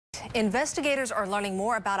Investigators are learning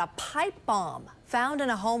more about a pipe bomb found in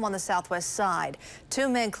a home on the southwest side. Two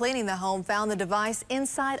men cleaning the home found the device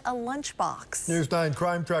inside a lunchbox. News 9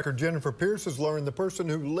 crime tracker Jennifer Pierce has learned the person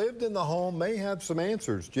who lived in the home may have some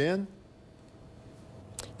answers. Jen?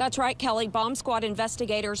 That's right, Kelly. Bomb squad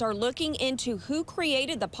investigators are looking into who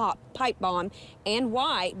created the pipe bomb and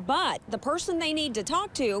why, but the person they need to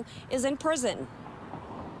talk to is in prison.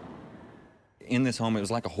 In this home, it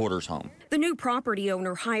was like a hoarder's home. The new property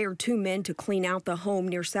owner hired two men to clean out the home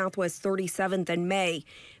near Southwest 37th and May.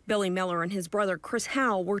 Billy Miller and his brother Chris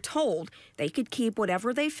Howell were told they could keep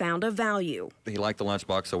whatever they found of value. He liked the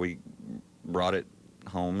lunchbox, so we brought it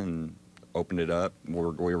home and opened it up. We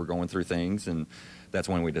were going through things, and that's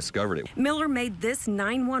when we discovered it. Miller made this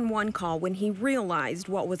 911 call when he realized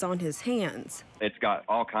what was on his hands. It's got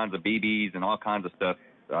all kinds of BBs and all kinds of stuff.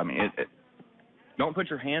 I mean, don't put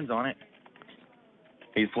your hands on it.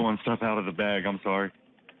 He's pulling stuff out of the bag. I'm sorry.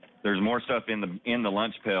 There's more stuff in the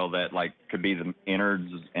lunch pail that could be the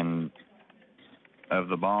innards and of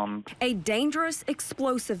the bomb. A dangerous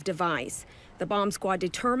explosive device. The bomb squad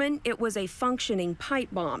determined it was a functioning pipe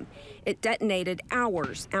bomb. It detonated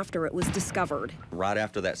hours after it was discovered. Right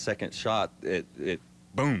after that second shot, it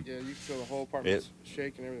boom. Yeah, you could feel the whole apartment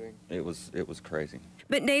shaking and everything. It was crazy.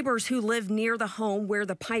 But neighbors who live near the home where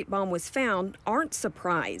the pipe bomb was found aren't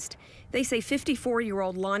surprised. They say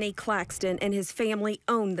 54-year-old Lonnie Claxton and his family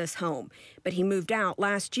owned this home, but he moved out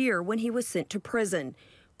last year when he was sent to prison.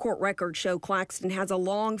 Court records show Claxton has a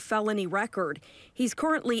long felony record. He's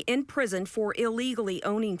currently in prison for illegally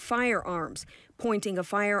owning firearms, pointing a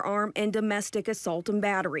firearm, and domestic assault and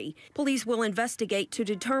battery. Police will investigate to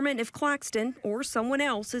determine if Claxton or someone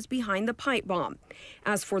else is behind the pipe bomb.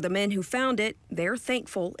 As for the men who found it, they're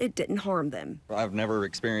thankful it didn't harm them. I've never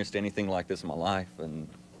experienced anything like this in my life, and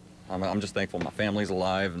I'm just thankful my family's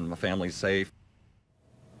alive and my family's safe.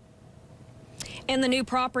 And the new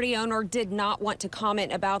property owner did not want to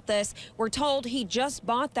comment about this. We're told he just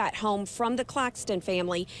bought that home from the Claxton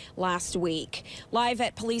family last week. Live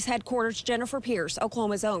at police headquarters, Jennifer Pierce,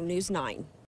 Oklahoma's own News 9.